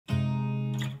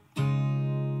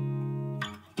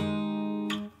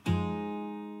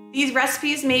These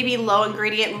recipes may be low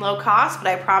ingredient and low cost, but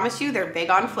I promise you they're big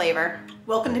on flavor.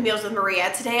 Welcome to Meals with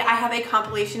Maria. Today I have a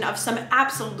compilation of some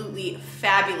absolutely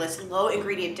fabulous low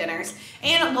ingredient dinners.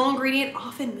 And low ingredient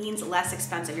often means less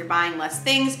expensive. You're buying less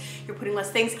things, you're putting less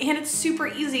things, and it's super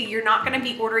easy. You're not gonna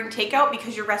be ordering takeout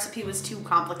because your recipe was too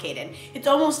complicated. It's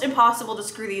almost impossible to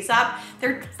screw these up.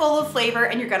 They're full of flavor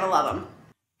and you're gonna love them.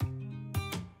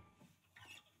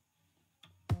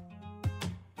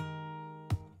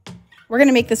 We're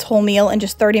gonna make this whole meal in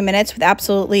just 30 minutes with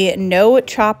absolutely no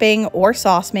chopping or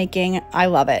sauce making. I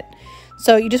love it.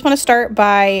 So you just wanna start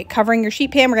by covering your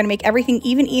sheet pan. We're gonna make everything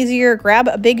even easier. Grab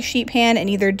a big sheet pan and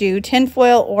either do tin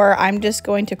foil, or I'm just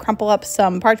going to crumple up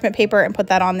some parchment paper and put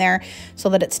that on there so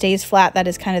that it stays flat. That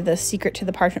is kind of the secret to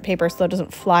the parchment paper, so it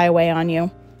doesn't fly away on you.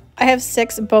 I have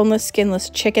 6 boneless,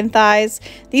 skinless chicken thighs.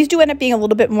 These do end up being a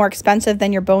little bit more expensive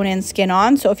than your bone and skin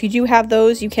on. So if you do have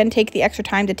those, you can take the extra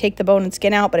time to take the bone and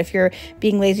skin out. But if you're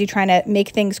being lazy, trying to make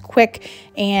things quick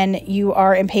and you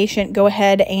are impatient, go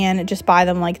ahead and just buy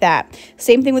them like that.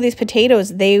 Same thing with these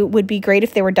potatoes. They would be great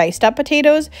if they were diced up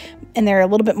potatoes, and they're a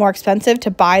little bit more expensive to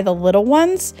buy the little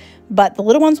ones. But the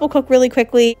little ones will cook really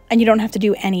quickly and you don't have to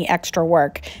do any extra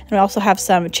work. And we also have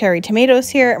some cherry tomatoes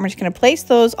here, and we're just gonna place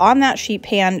those on that sheet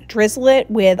pan, drizzle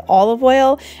it with olive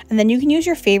oil, and then you can use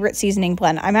your favorite seasoning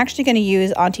blend. I'm actually gonna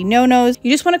use Auntie Nono's.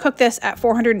 You just wanna cook this at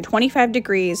 425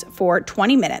 degrees for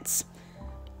 20 minutes.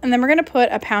 And then we're gonna put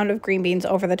a pound of green beans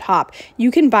over the top.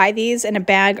 You can buy these in a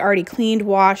bag already cleaned,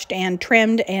 washed, and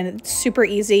trimmed, and it's super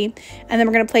easy. And then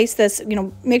we're gonna place this,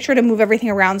 make sure to move everything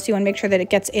around so you wanna make sure that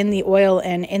it gets in the oil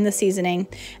and in the seasoning.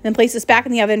 And then place this back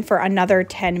in the oven for another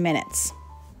 10 minutes.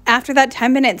 After that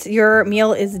 10 minutes, your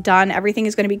meal is done. Everything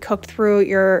is going to be cooked through.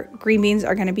 Your green beans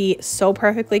are going to be so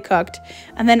perfectly cooked.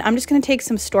 And then I'm just going to take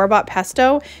some store-bought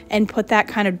pesto and put that,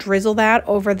 kind of drizzle that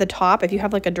over the top. If you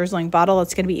have like a drizzling bottle,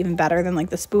 it's going to be even better than like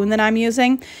the spoon that I'm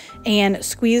using. And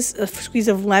squeeze a squeeze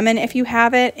of lemon if you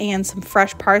have it, and some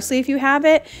fresh parsley if you have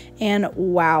it. And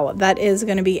wow, that is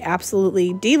going to be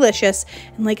absolutely delicious.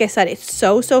 And like I said, it's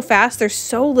so fast. There's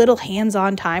so little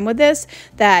hands-on time with this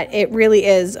that it really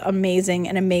is amazing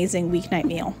and amazing weeknight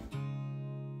meal.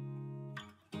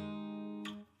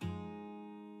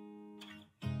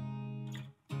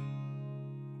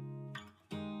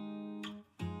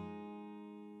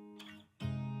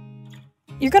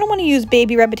 You're going to want to use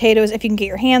baby red potatoes if you can get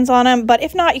your hands on them, but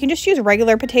if not, you can just use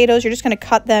regular potatoes. You're just going to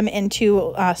cut them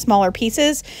into smaller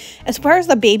pieces. As far as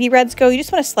the baby reds go, you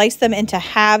just want to slice them into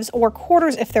halves or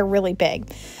quarters if they're really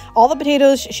big. All the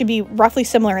potatoes should be roughly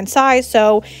similar in size,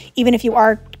 so even if you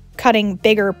are cutting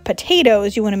bigger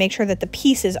potatoes, you want to make sure that the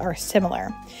pieces are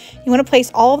similar. You want to place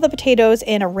all of the potatoes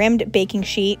in a rimmed baking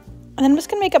sheet. And then I'm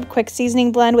just going to make up a quick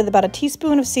seasoning blend with about a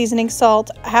teaspoon of seasoning salt,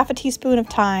 a half a teaspoon of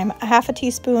thyme, a half a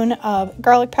teaspoon of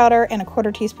garlic powder, and a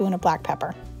quarter teaspoon of black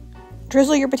pepper.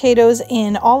 Drizzle your potatoes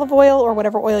in olive oil or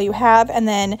whatever oil you have, and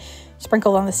then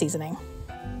sprinkle on the seasoning.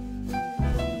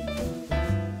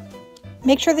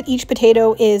 Make sure that each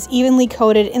potato is evenly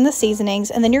coated in the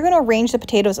seasonings, and then you're going to arrange the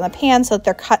potatoes in the pan so that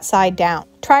they're cut side down.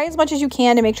 Try as much as you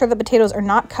can to make sure the potatoes are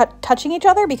not touching each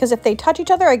other, because if they touch each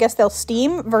other, I guess they'll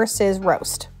steam versus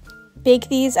roast. Bake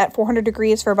these at 400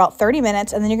 degrees for about 30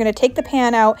 minutes, and then you're going to take the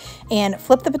pan out and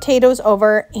flip the potatoes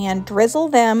over and drizzle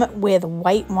them with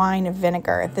white wine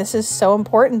vinegar. This is so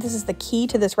important. This is the key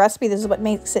to this recipe. This is what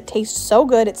makes it taste so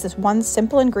good. It's this one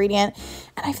simple ingredient,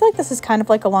 and I feel like this is kind of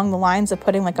like along the lines of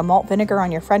putting like a malt vinegar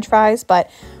on your French fries, but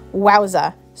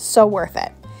wowza, so worth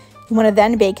it. You want to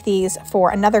then bake these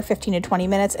for another 15 to 20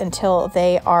 minutes until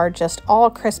they are just all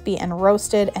crispy and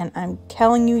roasted. And I'm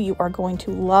telling you, you are going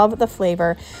to love the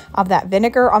flavor of that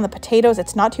vinegar on the potatoes.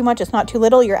 It's not too much, it's not too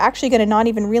little. You're actually going to not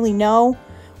even really know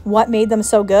what made them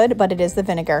so good, but it is the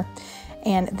vinegar.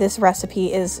 And this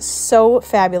recipe is so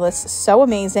fabulous, so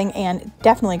amazing, and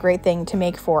definitely a great thing to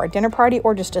make for a dinner party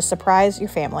or just to surprise your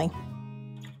family.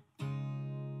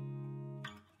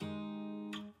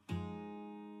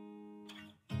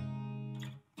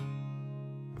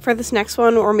 For this next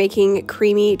one, we're making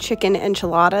creamy chicken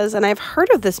enchiladas, and I've heard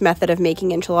of this method of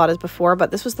making enchiladas before, but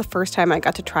this was the first time I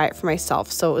got to try it for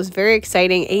myself, so it was very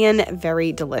exciting and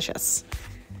very delicious.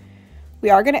 We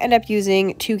are going to end up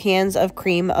using 2 cans of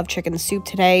cream of chicken soup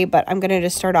today, but I'm going to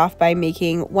just start off by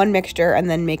making one mixture and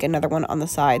then make another one on the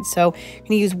side. So I'm going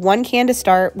to use 1 can to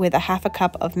start with a half a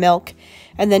cup of milk.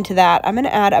 And then to that, I'm going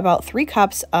to add about 3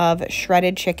 cups of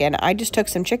shredded chicken. I just took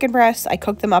some chicken breasts, I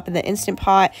cooked them up in the Instant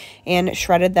Pot and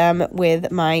shredded them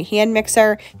with my hand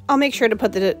mixer. I'll make sure to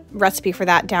put the recipe for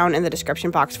that down in the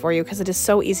description box for you because it is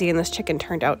so easy and this chicken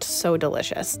turned out so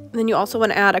delicious. Then you also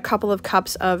want to add a couple of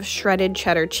cups of shredded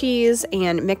cheddar cheese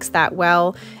and mix that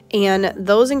well. And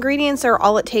those ingredients are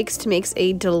all it takes to make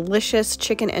a delicious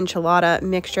chicken enchilada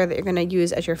mixture that you're going to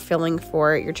use as your filling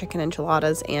for your chicken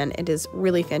enchiladas. And it is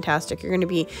really fantastic. You're going to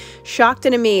be shocked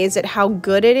and amazed at how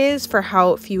good it is for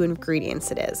how few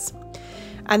ingredients it is.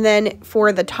 And then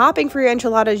for the topping for your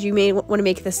enchiladas, you may want to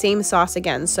make the same sauce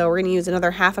again. So we're going to use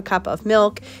another half a cup of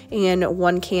milk and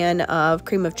 1 can of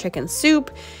cream of chicken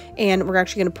soup. And we're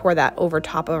actually going to pour that over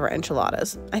top of our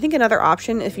enchiladas. I think another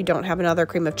option, if you don't have another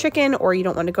cream of chicken or you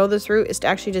don't want to go this route, is to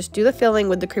actually just do the filling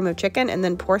with the cream of chicken and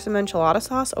then pour some enchilada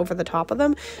sauce over the top of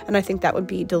them. And I think that would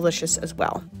be delicious as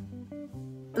well.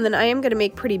 And then I am going to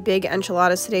make pretty big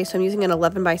enchiladas today, so I'm using an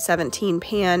 11 by 17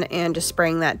 pan and just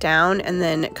spraying that down and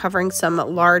then covering some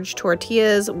large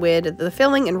tortillas with the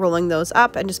filling and rolling those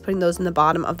up and just putting those in the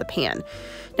bottom of the pan.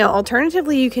 Now,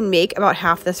 alternatively, you can make about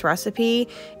half this recipe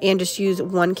and just use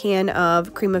 1 can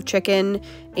of cream of chicken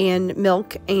and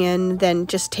milk, and then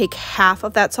just take half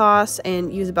of that sauce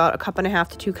and use about 1.5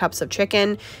 cups to 2 cups of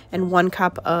chicken and 1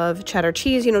 cup of cheddar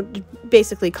cheese. You know,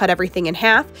 basically cut everything in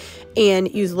half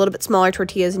and use a little bit smaller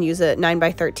tortillas and use a 9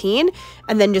 by 13,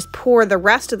 and then just pour the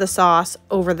rest of the sauce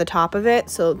over the top of it.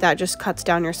 So that just cuts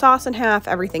down your sauce in half,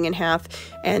 everything in half,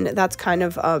 and that's kind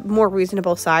of a more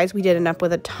reasonable size. We did end up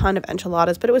with a ton of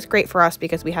enchiladas, but it was great for us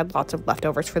because we had lots of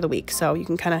leftovers for the week. So you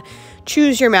can kind of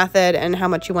choose your method and how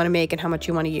much you want to make and how much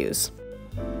you want to use.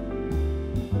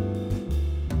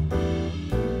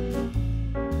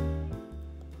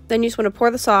 Then you just want to pour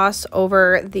the sauce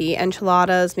over the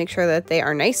enchiladas, make sure that they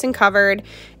are nice and covered,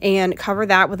 and cover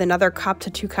that with another 1 cup to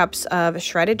 2 cups of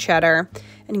shredded cheddar.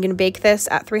 And you're going to bake this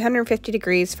at 350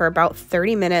 degrees for about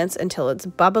 30 minutes until it's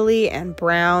bubbly and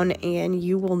brown, and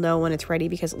you will know when it's ready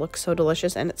because it looks so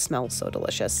delicious and it smells so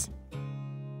delicious.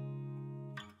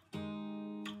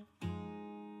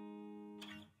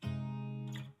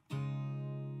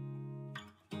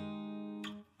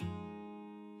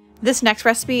 This next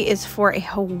recipe is for a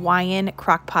Hawaiian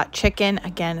crockpot chicken.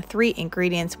 Again, 3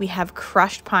 ingredients. We have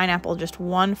crushed pineapple, just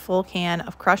 1 full can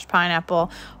of crushed pineapple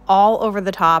all over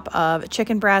the top of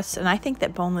chicken breasts. And I think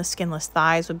that boneless, skinless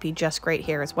thighs would be just great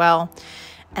here as well.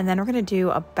 And then we're going to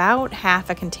do about half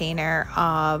a container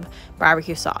of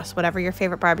barbecue sauce. Whatever your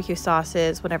favorite barbecue sauce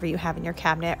is, whatever you have in your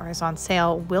cabinet or is on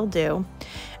sale will do.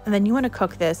 And then you want to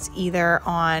cook this either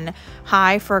on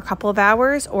high for a couple of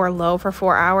hours or low for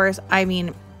 4 hours. I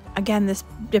mean, again, this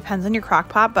depends on your crock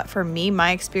pot, but for me,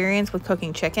 my experience with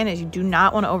cooking chicken is you do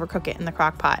not want to overcook it in the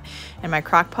crock pot. And my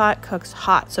crock pot cooks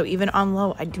hot, so even on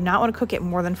low, I do not want to cook it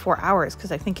more than 4 hours because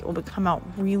I think it will come out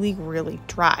really, really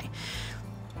dry.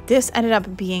 This ended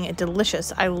up being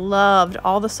delicious. I loved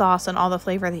all the sauce and all the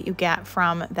flavor that you get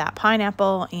from that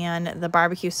pineapple and the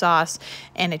barbecue sauce,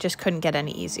 and it just couldn't get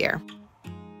any easier.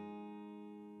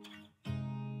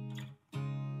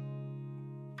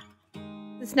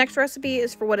 This next recipe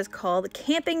is for what is called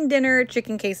camping dinner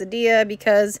chicken quesadilla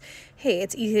because, hey,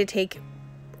 it's easy to take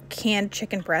canned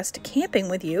chicken breast camping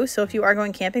with you. So if you are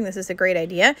going camping, this is a great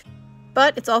idea.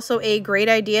 But it's also a great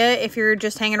idea if you're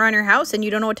just hanging around your house and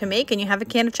you don't know what to make and you have a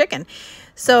can of chicken.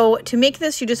 So to make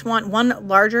this, you just want 1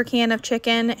 larger can of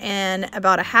chicken and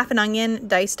about a half an onion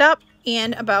diced up,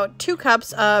 and about 2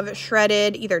 cups of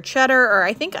shredded either cheddar, or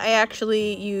I think I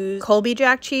actually use Colby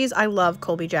Jack cheese. I love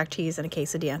Colby Jack cheese in a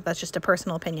quesadilla. That's just a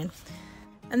personal opinion.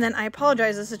 And then I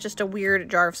apologize, this is just a weird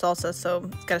jar of salsa, so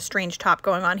it's got a strange top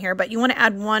going on here, but you want to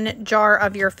add 1 jar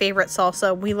of your favorite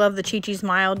salsa. We love the Chi-Chi's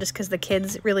Mild just because the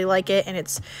kids really like it, and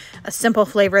it's a simple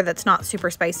flavor that's not super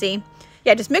spicy.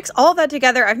 Yeah, just mix all of that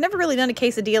together. I've never really done a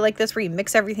quesadilla like this where you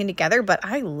mix everything together, but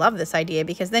I love this idea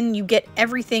because then you get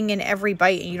everything in every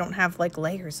bite and you don't have like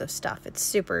layers of stuff. It's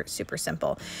super, super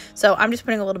simple. So I'm just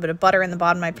putting a little bit of butter in the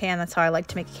bottom of my pan. That's how I like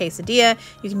to make a quesadilla.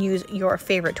 You can use your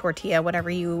favorite tortilla, whatever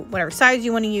size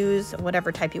you want to use,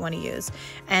 whatever type you want to use.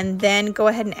 And then go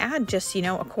ahead and add just, you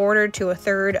know, 1/4 to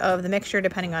 1/3 of the mixture,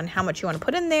 depending on how much you want to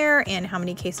put in there and how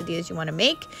many quesadillas you want to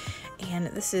make. And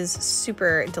this is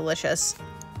super delicious.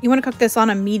 You want to cook this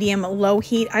on a medium-low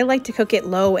heat. I like to cook it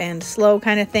low and slow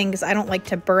kind of thing because I don't like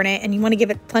to burn it. And you want to give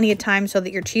it plenty of time so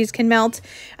that your cheese can melt.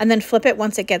 And then flip it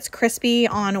once it gets crispy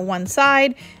on one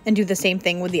side and do the same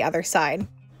thing with the other side.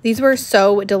 These were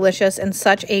so delicious and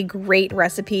such a great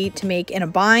recipe to make in a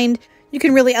bind. You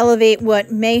can really elevate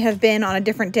what may have been on a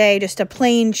different day just a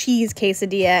plain cheese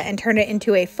quesadilla and turn it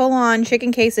into a full-on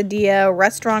chicken quesadilla,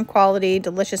 restaurant quality,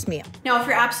 delicious meal. Now, if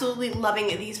you're absolutely loving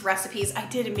these recipes, I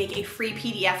did make a free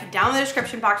PDF down in the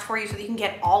description box for you so that you can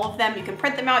get all of them. You can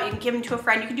print them out, you can give them to a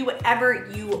friend, you can do whatever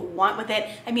you want with it.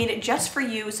 I made it just for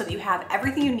you so that you have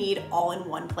everything you need all in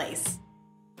one place.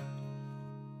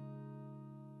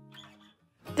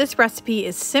 This recipe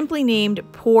is simply named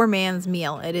Poor Man's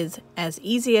Meal. It is as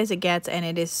easy as it gets and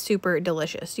it is super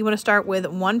delicious. You want to start with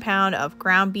 1 pound of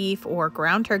ground beef or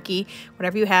ground turkey,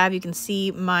 whatever you have. You can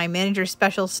see my manager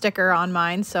special sticker on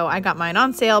mine, so I got mine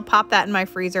on sale, popped that in my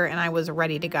freezer, and I was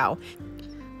ready to go.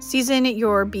 Season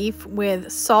your beef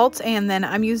with salt, and then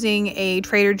I'm using a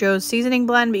Trader Joe's seasoning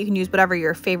blend, but you can use whatever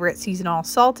your favorite seasonal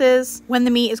salt is. When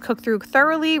the meat is cooked through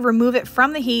thoroughly, remove it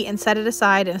from the heat and set it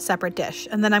aside in a separate dish.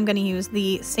 And then I'm going to use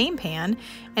the same pan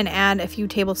and add a few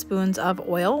tablespoons of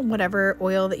oil, whatever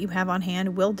oil that you have on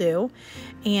hand will do.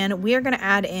 And we are going to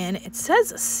add in, it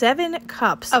says 7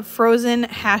 cups of frozen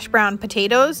hash brown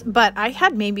potatoes, but I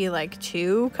had maybe like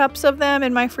 2 cups of them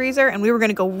in my freezer, and we were going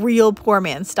to go real poor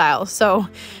man style. So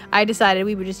I decided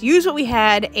we would just use what we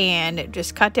had and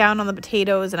just cut down on the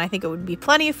potatoes, and I think it would be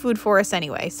plenty of food for us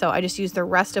anyway. So I just used the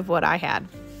rest of what I had.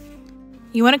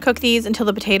 You want to cook these until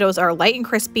the potatoes are light and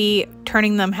crispy,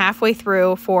 turning them halfway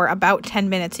through for about 10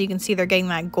 minutes so you can see they're getting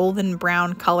that golden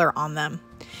brown color on them.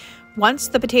 Once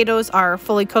the potatoes are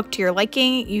fully cooked to your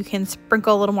liking, you can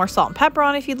sprinkle a little more salt and pepper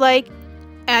on if you'd like.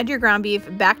 Add your ground beef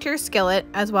back to your skillet,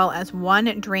 as well as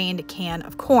 1 drained can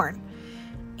of corn.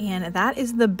 And that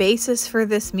is the basis for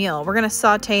this meal. We're going to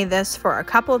saute this for a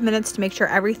couple of minutes to make sure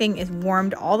everything is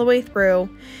warmed all the way through.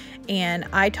 And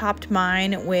I topped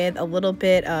mine with a little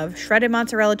bit of shredded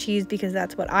mozzarella cheese because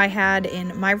that's what I had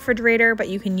in my refrigerator, but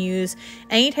you can use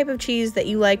any type of cheese that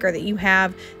you like or that you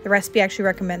have. The recipe actually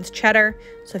recommends cheddar,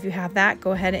 so if you have that,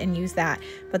 go ahead and use that.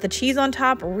 But the cheese on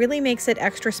top really makes it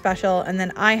extra special, and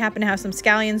then I happen to have some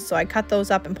scallions, so I cut those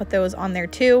up and put those on there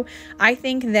too. I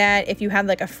think that if you had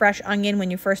like a fresh onion when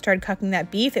you first started cooking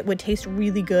that beef, it would taste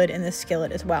really good in this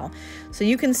skillet as well. So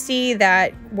you can see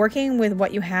that working with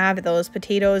what you have, those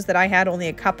potatoes that I had only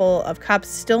a couple of cups,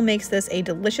 still makes this a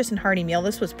delicious and hearty meal.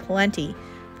 This was plenty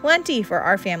for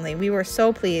our family. We were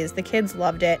so pleased. The kids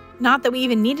loved it. Not that we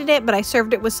even needed it, but I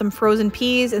served it with some frozen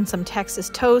peas and some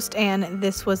Texas toast, and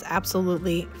this was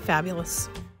absolutely fabulous.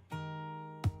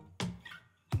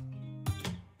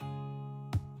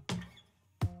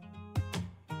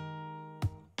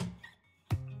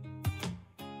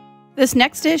 This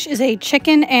next dish is a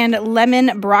chicken and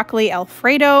lemon broccoli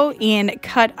Alfredo, and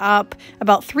cut up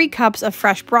about 3 cups of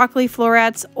fresh broccoli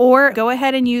florets, or go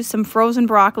ahead and use some frozen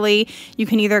broccoli. You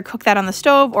can either cook that on the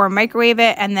stove or microwave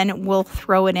it, and then we'll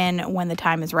throw it in when the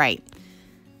time is right.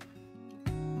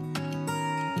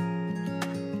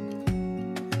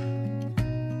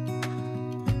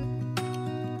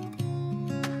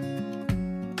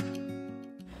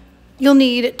 You'll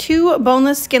need 2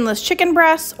 boneless, skinless chicken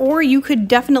breasts, or you could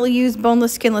definitely use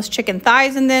boneless, skinless chicken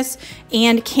thighs in this,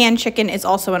 and canned chicken is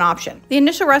also an option. The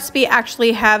initial recipe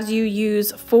actually has you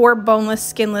use 4 boneless,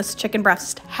 skinless chicken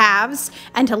breast halves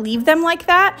and to leave them like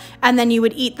that, and then you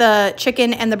would eat the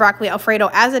chicken and the broccoli Alfredo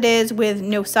as it is with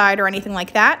no side or anything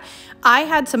like that. I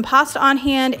had some pasta on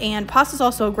hand, and pasta is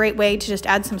also a great way to just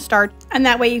add some starch, and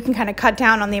that way you can kind of cut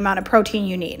down on the amount of protein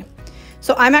you need.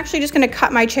 So I'm actually just going to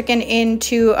cut my chicken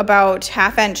into about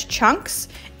 1/2-inch chunks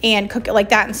and cook it like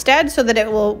that instead, so that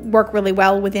it will work really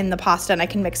well within the pasta and I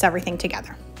can mix everything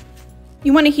together.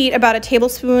 You want to heat about 1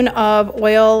 tablespoon of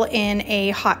oil in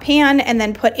a hot pan, and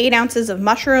then put 8 ounces of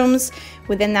mushrooms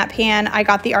within that pan. I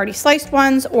got the already sliced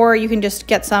ones, or you can just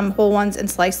get some whole ones and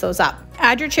slice those up.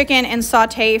 Add your chicken and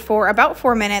saute for about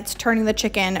 4 minutes, turning the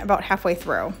chicken about halfway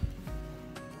through.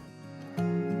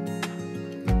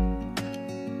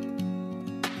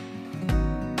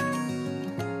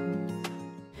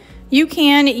 You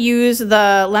can use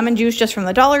the lemon juice just from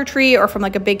the Dollar Tree or from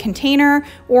like a big container,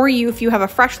 or if you have a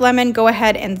fresh lemon, go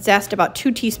ahead and zest about 2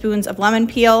 teaspoons of lemon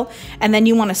peel, and then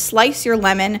you want to slice your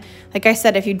lemon. Like I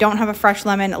said, if you don't have a fresh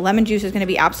lemon, lemon juice is going to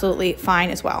be absolutely fine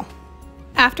as well.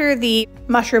 After the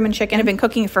mushroom and chicken have been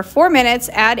cooking for 4 minutes,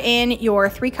 add in your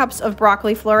 3 cups of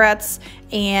broccoli florets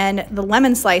and the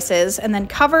lemon slices, and then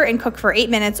cover and cook for 8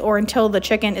 minutes or until the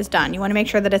chicken is done. You want to make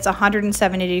sure that it's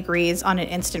 170 degrees on an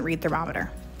instant read thermometer.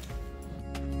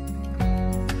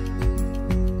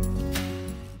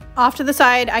 Off to the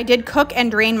side, I did cook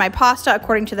and drain my pasta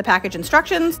according to the package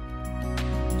instructions.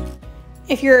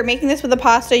 If you're making this with the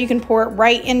pasta, you can pour it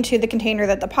right into the container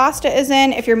that the pasta is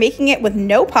in. If you're making it with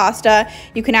no pasta,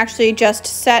 you can actually just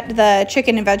set the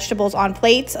chicken and vegetables on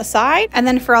plates aside. And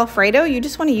then for Alfredo, you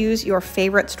just want to use your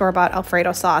favorite store-bought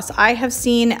Alfredo sauce. I have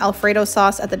seen Alfredo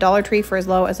sauce at the Dollar Tree for as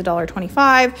low as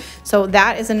 $1.25, so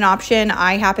that is an option.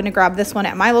 I happen to grab this one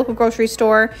at my local grocery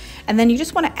store. And then you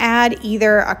just want to add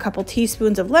either a couple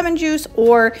teaspoons of lemon juice,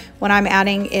 or what I'm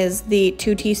adding is the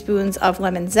 2 teaspoons of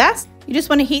lemon zest. You just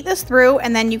want to heat this through,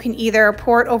 and then you can either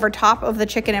pour it over top of the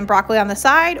chicken and broccoli on the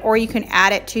side, or you can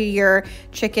add it to your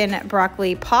chicken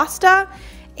broccoli pasta.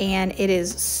 and it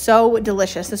is so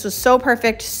delicious. This was so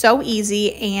perfect, so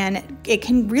easy, and it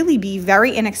can really be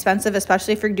very inexpensive,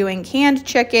 especially if you're doing canned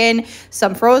chicken,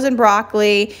 some frozen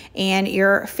broccoli, and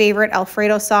your favorite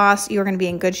Alfredo sauce. You're going to be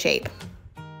in good shape.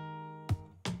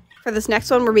 For this next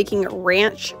one, we're making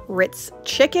ranch Ritz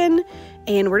chicken,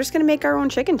 and we're just going to make our own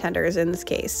chicken tenders in this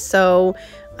case. So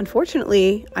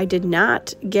unfortunately, I did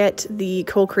not get the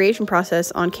whole creation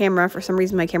process on camera. For some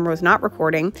reason, my camera was not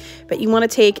recording, but you want to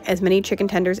take as many chicken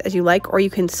tenders as you like, or you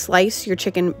can slice your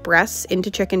chicken breasts into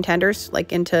chicken tenders,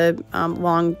 like into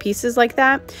long pieces like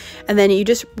that. And then you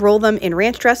just roll them in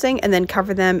ranch dressing and then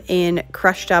cover them in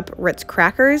crushed up Ritz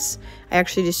crackers. I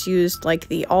actually just used like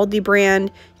the Aldi brand.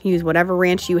 You can use whatever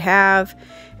ranch you have,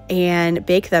 and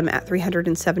bake them at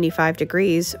 375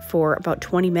 degrees for about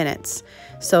 20 minutes.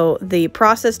 So the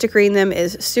process to create them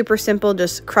is super simple.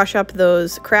 Just crush up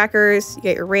those crackers, you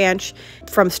get your ranch.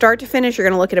 From start to finish, you're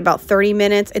gonna look at about 30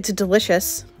 minutes. It's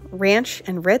delicious. Ranch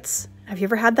and Ritz. Have you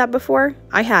ever had that before?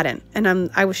 I hadn't, and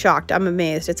I was shocked. I'm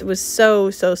amazed. It was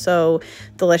so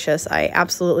delicious. I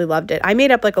absolutely loved it. I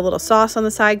made up like a little sauce on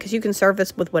the side because you can serve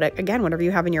this with whatever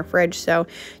you have in your fridge. So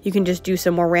you can just do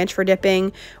some more ranch for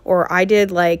dipping. Or I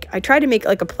tried to make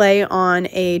like a play on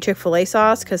a Chick-fil-A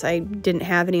sauce because I didn't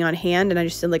have any on hand, and I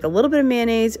just did like a little bit of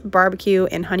mayonnaise, barbecue,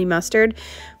 and honey mustard.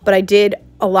 But I did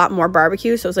a lot more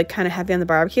barbecue, so it was like kind of heavy on the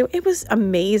barbecue. It was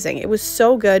amazing. It was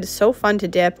so good, so fun to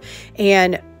dip,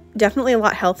 and definitely a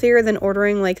lot healthier than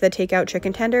ordering like the takeout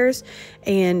chicken tenders,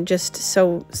 and just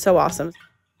so awesome.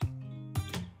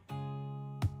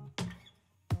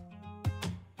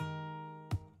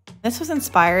 This was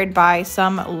inspired by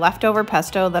some leftover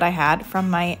pesto that I had from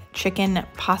my chicken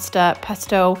pasta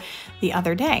pesto the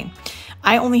other day.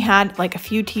 I only had like a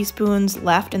few teaspoons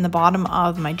left in the bottom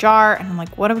of my jar, and I'm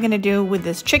like, what am I gonna do with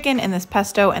this chicken and this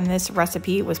pesto? And this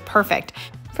recipe was perfect.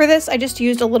 For this, I just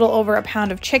used a little over a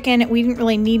pound of chicken. We didn't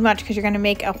really need much because you're going to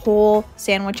make a whole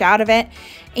sandwich out of it.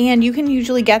 And you can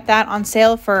usually get that on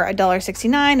sale for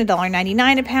 $1.69,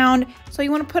 $1.99 a pound. So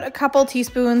you want to put a couple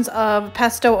teaspoons of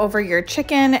pesto over your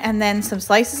chicken and then some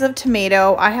slices of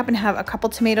tomato. I happen to have a couple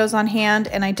tomatoes on hand,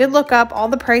 and I did look up all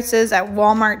the prices at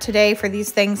Walmart today for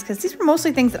these things because these were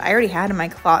mostly things that I already had in my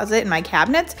closet and my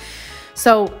cabinets.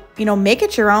 So, you know, make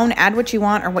it your own, add what you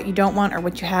want or what you don't want, or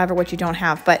what you have or what you don't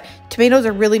have. But tomatoes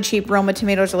are really cheap. Roma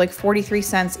tomatoes are like 43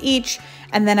 cents each.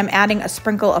 And then I'm adding a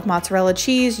sprinkle of mozzarella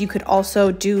cheese. You could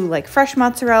also do like fresh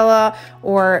mozzarella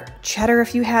or cheddar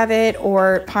if you have it,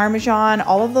 or Parmesan.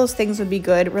 All of those things would be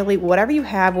good. Really, whatever you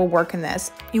have will work in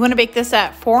this. You want to bake this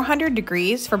at 400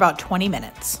 degrees for about 20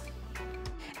 minutes.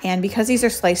 And because these are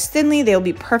sliced thinly, they'll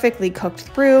be perfectly cooked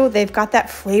through. They've got that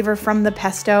flavor from the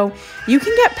pesto. You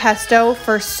can get pesto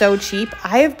for so cheap.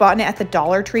 I have bought it at the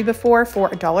Dollar Tree before for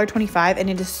 $1.25,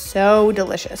 and it is so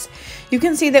delicious. You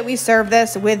can see that we serve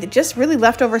this with just really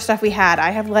leftover stuff we had. I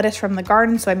have lettuce from the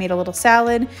garden, so I made a little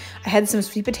salad. I had some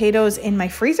sweet potatoes in my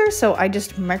freezer, so I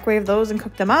just microwaved those and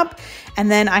cooked them up.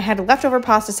 And then I had leftover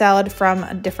pasta salad from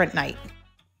a different night.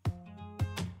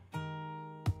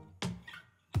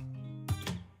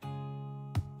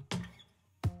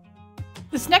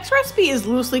 This next recipe is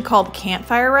loosely called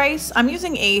campfire rice. I'm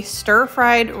using a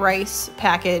stir-fried rice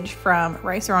package from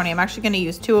Ronan. I'm actually going to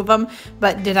use 2 of them,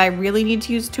 but did I really need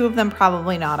to use 2 of them?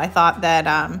 Probably not. I thought that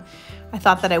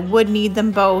I would need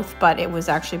them both, but it was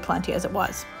actually plenty as it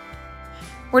was.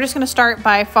 We're just going to start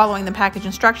by following the package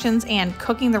instructions and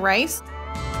cooking the rice.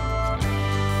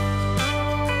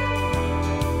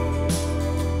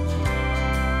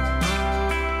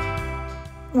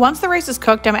 Once the rice is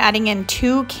cooked, I'm adding in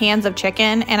 2 cans of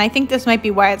chicken, and I think this might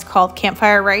be why it's called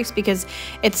campfire rice, because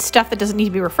it's stuff that doesn't need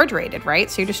to be refrigerated, right?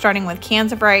 So you're just starting with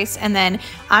cans of rice, and then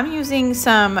I'm using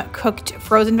some cooked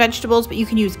frozen vegetables, but you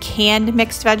can use canned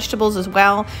mixed vegetables as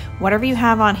well. Whatever you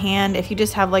have on hand. If you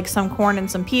just have like some corn and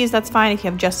some peas, that's fine. If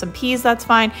you have just some peas, that's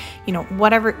fine. You know,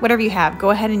 whatever you have,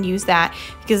 go ahead and use that,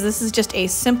 because this is just a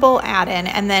simple add-in,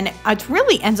 and then it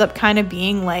really ends up kind of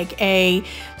being like a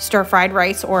stir-fried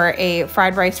rice or a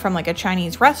fried rice from like a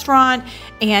Chinese restaurant,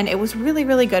 and it was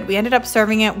really good. We ended up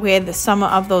serving it with some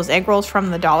of those egg rolls from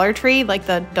the Dollar Tree, like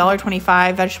the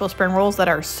 $1.25 vegetable spring rolls that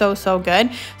are so good.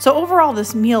 So overall,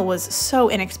 this meal was so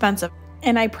inexpensive,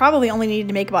 and I probably only needed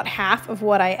to make about half of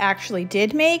what I actually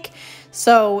did make.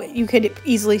 So you could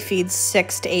easily feed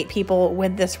 6 to 8 people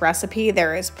with this recipe.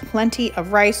 There is plenty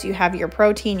of rice. You have your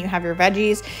protein, you have your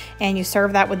veggies, and you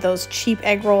serve that with those cheap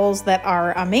egg rolls that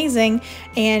are amazing.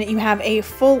 And you have a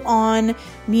full-on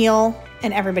meal,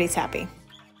 and everybody's happy.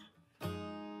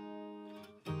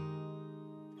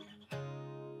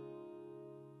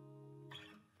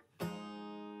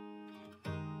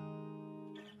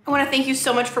 I want to thank you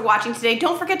so much for watching today.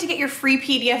 Don't forget to get your free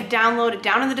PDF download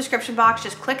down in the description box.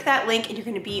 Just click that link and you're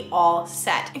gonna be all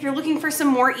set. If you're looking for some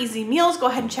more easy meals, go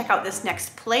ahead and check out this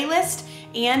next playlist.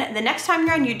 And the next time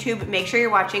you're on YouTube, make sure you're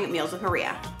watching Meals with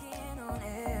Maria.